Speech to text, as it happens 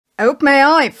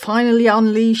OpenAI finally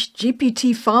unleashed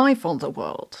GPT-5 on the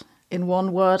world. In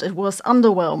one word, it was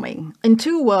underwhelming. In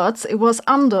two words, it was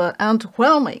under and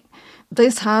whelming.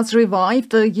 This has revived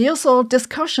the years-old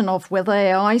discussion of whether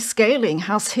AI scaling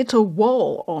has hit a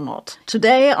wall or not.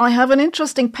 Today, I have an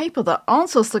interesting paper that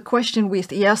answers the question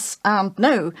with yes and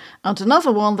no, and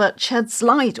another one that sheds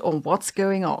light on what's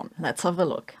going on. Let's have a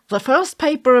look. The first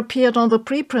paper appeared on the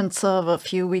preprint server a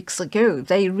few weeks ago.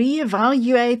 They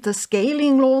re-evaluate the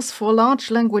scaling laws for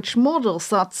large language models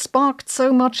that sparked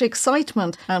so much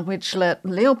excitement and which led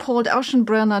Leopold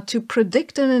Aschenbrenner to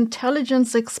predict an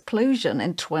intelligence explosion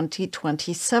in 2027.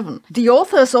 The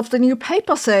authors of the new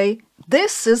paper say,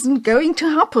 this isn't going to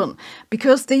happen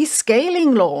because these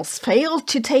scaling laws failed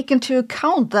to take into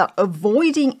account that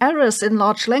avoiding errors in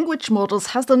large language models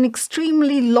has an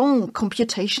extremely long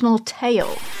computational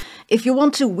tail. If you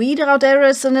want to weed out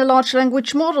errors in a large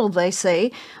language model, they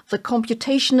say, the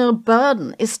computational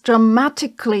burden is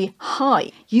dramatically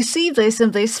high. You see this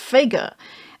in this figure.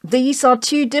 These are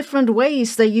two different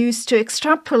ways they use to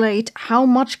extrapolate how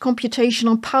much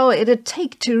computational power it'd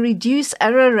take to reduce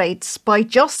error rates by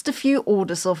just a few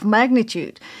orders of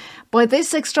magnitude. By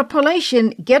this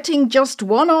extrapolation, getting just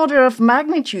one order of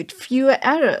magnitude fewer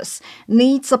errors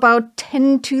needs about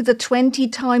 10 to the 20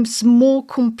 times more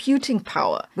computing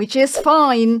power, which is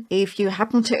fine if you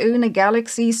happen to own a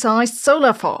galaxy-sized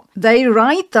solar farm. They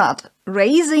write that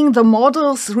raising the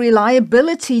model's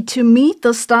reliability to meet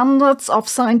the standards of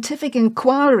scientific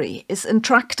inquiry is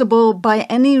intractable by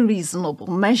any reasonable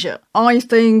measure. I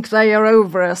think they are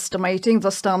overestimating the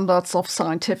standards of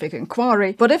scientific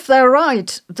inquiry, but if they're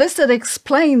right, this would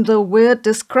explain the weird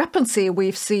discrepancy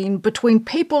we've seen between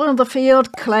people in the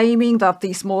field claiming that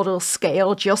these models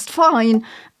scale just fine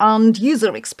and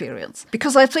user experience.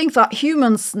 Because I think that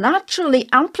humans naturally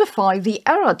amplify the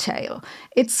error tail.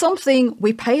 It's something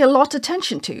we pay a lot of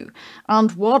attention to.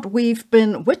 And what we've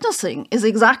been witnessing is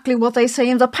exactly what they say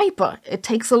in the paper. It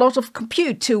takes a lot of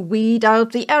compute to weed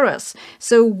out the errors,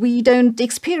 so we don't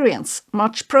experience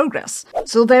much progress.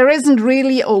 So there isn't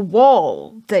really a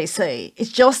wall, they say.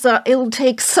 It's just that it'll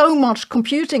take so much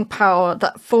computing power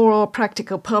that for all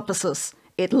practical purposes,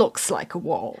 it looks like a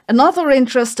wall. Another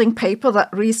interesting paper that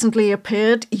recently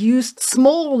appeared used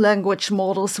small language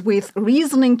models with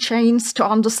reasoning chains to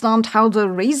understand how the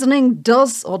reasoning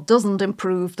does or doesn't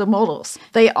improve the models.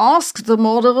 They asked the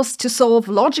models to solve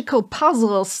logical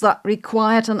puzzles that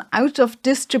required an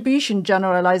out-of-distribution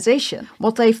generalization.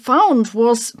 What they found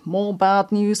was more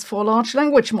bad news for large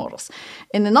language models.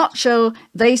 In a nutshell,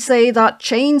 they say that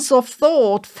chains of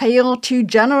thought fail to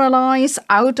generalize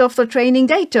out of the training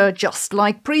data, just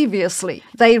like previously.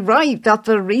 They write that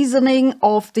the reasoning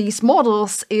of these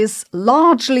models is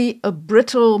largely a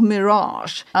brittle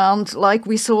mirage. And like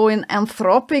we saw in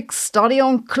Anthropic's study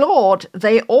on Claude,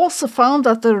 they also found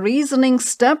that the reasoning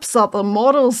steps that the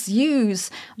models use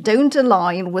don't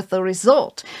align with the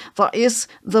result. That is,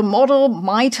 the model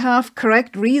might have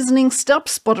correct reasoning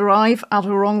steps but arrive at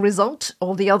a wrong result,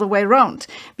 or the other way around,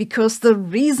 because the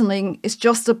reasoning is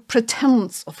just a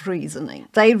pretense of reasoning.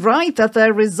 They write that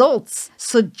their results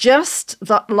suggest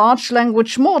that large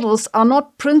language models are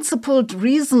not principled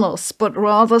reasoners, but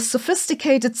rather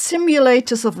sophisticated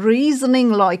simulators of reasoning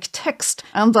like text,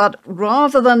 and that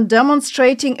rather than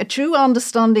demonstrating a true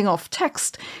understanding of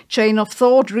text, chain of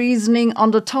thought reasoning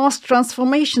under task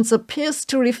transformations appears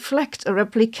to reflect a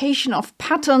replication of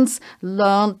patterns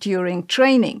learned during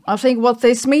training. I think what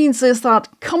this means is that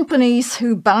companies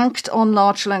who banked on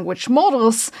large language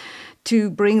models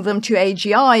to bring them to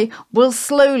AGI will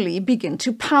slowly begin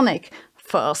to panic.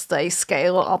 First they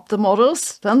scale up the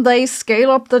models, then they scale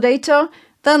up the data,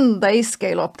 then they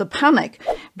scale up the panic.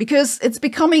 Because it's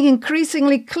becoming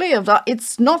increasingly clear that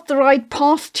it's not the right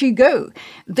path to go.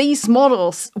 These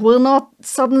models will not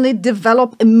suddenly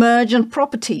develop emergent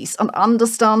properties and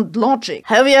understand logic.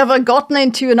 Have you ever gotten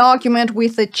into an argument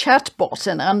with a chatbot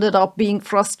and ended up being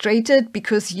frustrated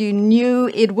because you knew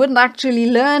it wouldn't actually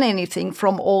learn anything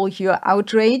from all your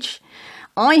outrage?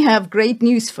 I have great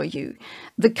news for you.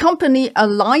 The company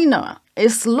Aligner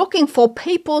is looking for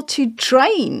people to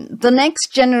train the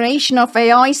next generation of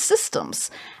AI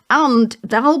systems, and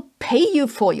they'll pay you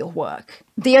for your work.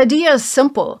 The idea is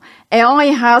simple. AI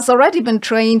has already been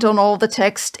trained on all the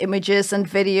text, images, and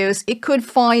videos it could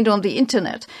find on the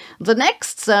internet. The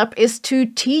next step is to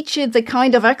teach it the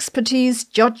kind of expertise,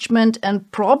 judgment,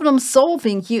 and problem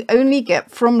solving you only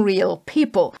get from real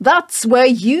people. That's where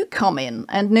you come in.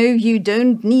 And no, you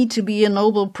don't need to be a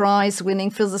Nobel Prize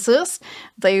winning physicist,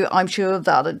 though I'm sure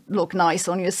that'd look nice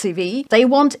on your CV. They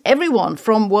want everyone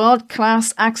from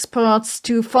world-class experts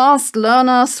to fast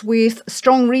learners with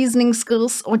strong reasoning skills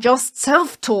skills or just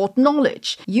self-taught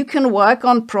knowledge. You can work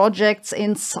on projects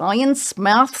in science,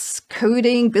 maths,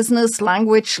 coding, business,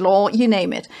 language, law, you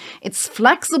name it. It's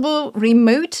flexible,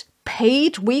 remote,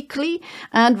 paid weekly,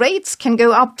 and rates can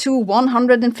go up to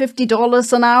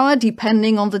 $150 an hour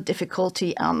depending on the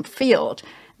difficulty and field.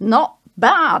 Not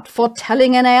bad for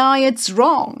telling an AI it's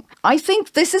wrong. I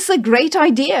think this is a great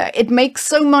idea. It makes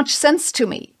so much sense to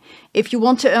me. If you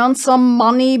want to earn some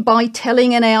money by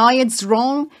telling an AI it's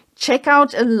wrong, check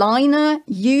out Aligner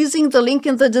using the link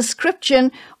in the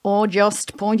description, or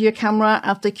just point your camera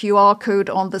at the QR code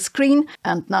on the screen.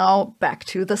 And now back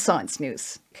to the science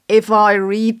news. If I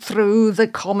read through the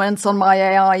comments on my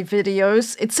AI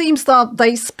videos, it seems that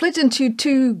they split into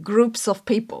two groups of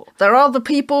people. There are the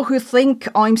people who think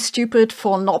I'm stupid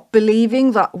for not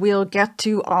believing that we'll get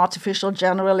to artificial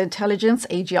general intelligence,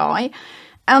 AGI.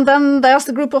 And then there's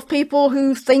the group of people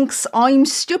who thinks I'm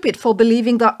stupid for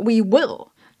believing that we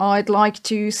will. I'd like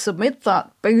to submit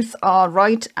that both are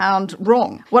right and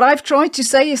wrong. What I've tried to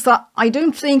say is that I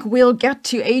don't think we'll get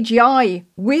to AGI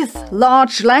with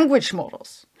large language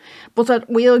models, but that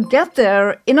we'll get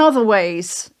there in other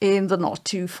ways in the not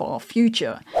too far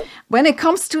future. When it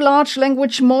comes to large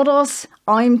language models,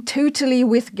 I'm totally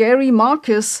with Gary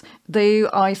Marcus, though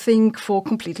I think for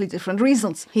completely different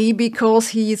reasons. He, because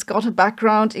he's got a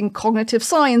background in cognitive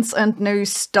science and knows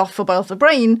stuff about the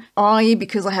brain. I,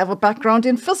 because I have a background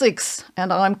in physics,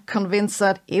 and I'm convinced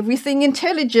that everything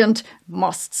intelligent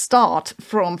must start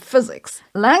from physics.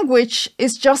 Language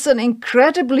is just an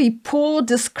incredibly poor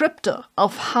descriptor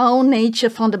of how nature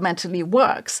fundamentally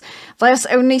works. There's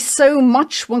only so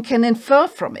much one can infer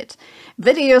from it.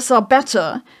 Videos are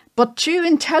better, but true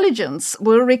intelligence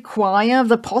will require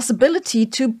the possibility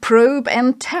to probe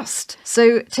and test.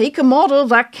 So take a model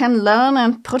that can learn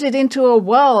and put it into a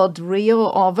world, real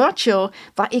or virtual,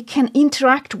 that it can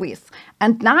interact with.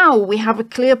 And now we have a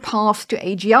clear path to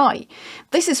AGI.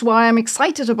 This is why I'm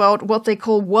excited about what they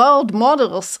call world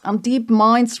models, and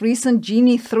DeepMind's recent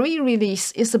Genie 3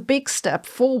 release is a big step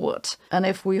forward. And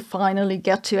if we finally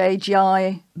get to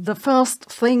AGI, the first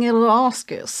thing it'll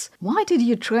ask is, why did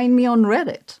you train me on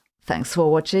Reddit? Thanks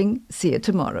for watching. See you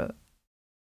tomorrow.